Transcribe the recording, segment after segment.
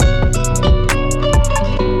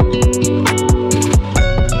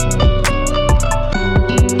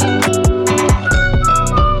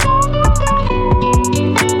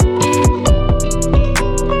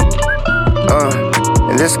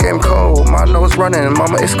nose running.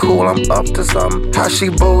 Mama, it's cool, I'm up to something. How she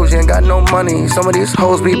bougie, ain't got no money. Some of these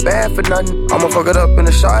hoes be bad for nothing. I'ma fuck it up in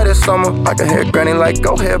the shy this summer. I can hear granny like,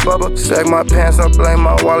 go ahead, bubba. Sag my pants up, blame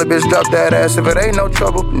my wallet, bitch, drop that ass if it ain't no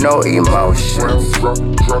trouble. No emotions.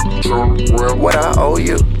 What I owe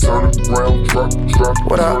you?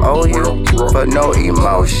 What I owe you? But no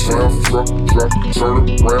emotions.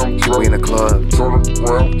 We in the club.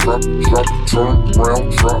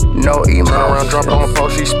 No emotions. Turn around, drop it on the pole,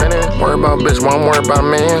 she spinning. Worry about bitch, won't worry about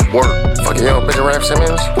man. Work. Fucking young bitch, Rap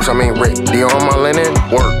Simmons. Which I mean Rick, D on my linen.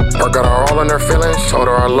 Work. Work got her all in her feelings. Told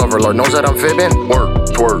her I love her, Lord knows that I'm fibbing. Work.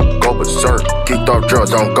 Twerk. Go berserk. Geeked off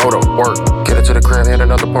drugs, don't go to work. Get it to the crib, hit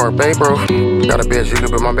another part, babe, bro. Got a bitch, you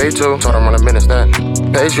could be my babe too. Told her run a minute that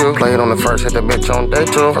pays you. Play it on the first, hit the bitch on day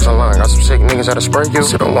two. First in line, got some sick niggas that'll spray you.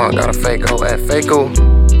 Sippin' wine, got a fake hoe at Fake'll.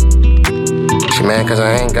 She mad cause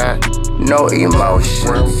I ain't got no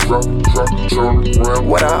emotions.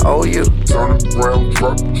 What I owe you?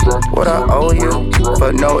 What I owe you?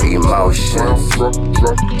 But no emotions.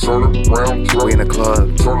 We in the club.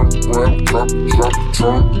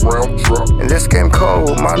 And this game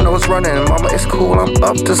cold, my nose running. Mama, it's cool, I'm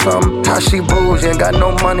up to something. How she bougie, ain't got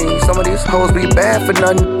no money. Some of these hoes be bad for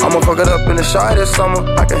nothing. I'ma fuck it up in the shy this summer.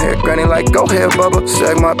 I can hear granny like, go ahead, bubba.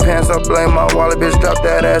 Sag my pants up, blame my wallet, bitch, drop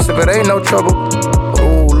that ass if it ain't no trouble.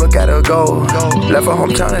 Ooh, look at her go. Left her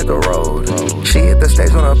hometown at the road. She hit the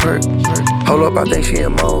stage on her perk. Hold up, I think she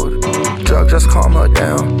in mode. Drug just calm her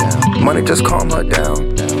down. Money just calm her down.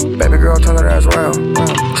 Baby girl, turn her ass around.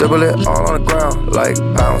 Dribble it all on the ground. Like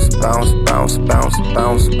bounce, bounce, bounce, bounce,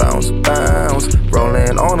 bounce, bounce, bounce.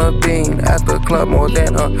 Rolling on a beam at the club more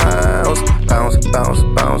than a house. Bounce, bounce,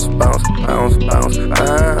 bounce, bounce, bounce, bounce,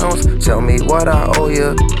 bounce. Tell me what I owe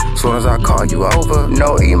you. Soon as I call you over,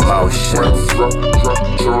 no emotions.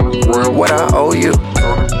 What I owe you?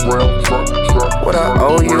 What I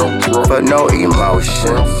owe you? But no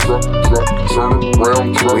emotions.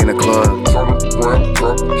 We in the club.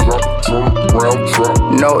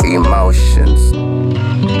 No emotions.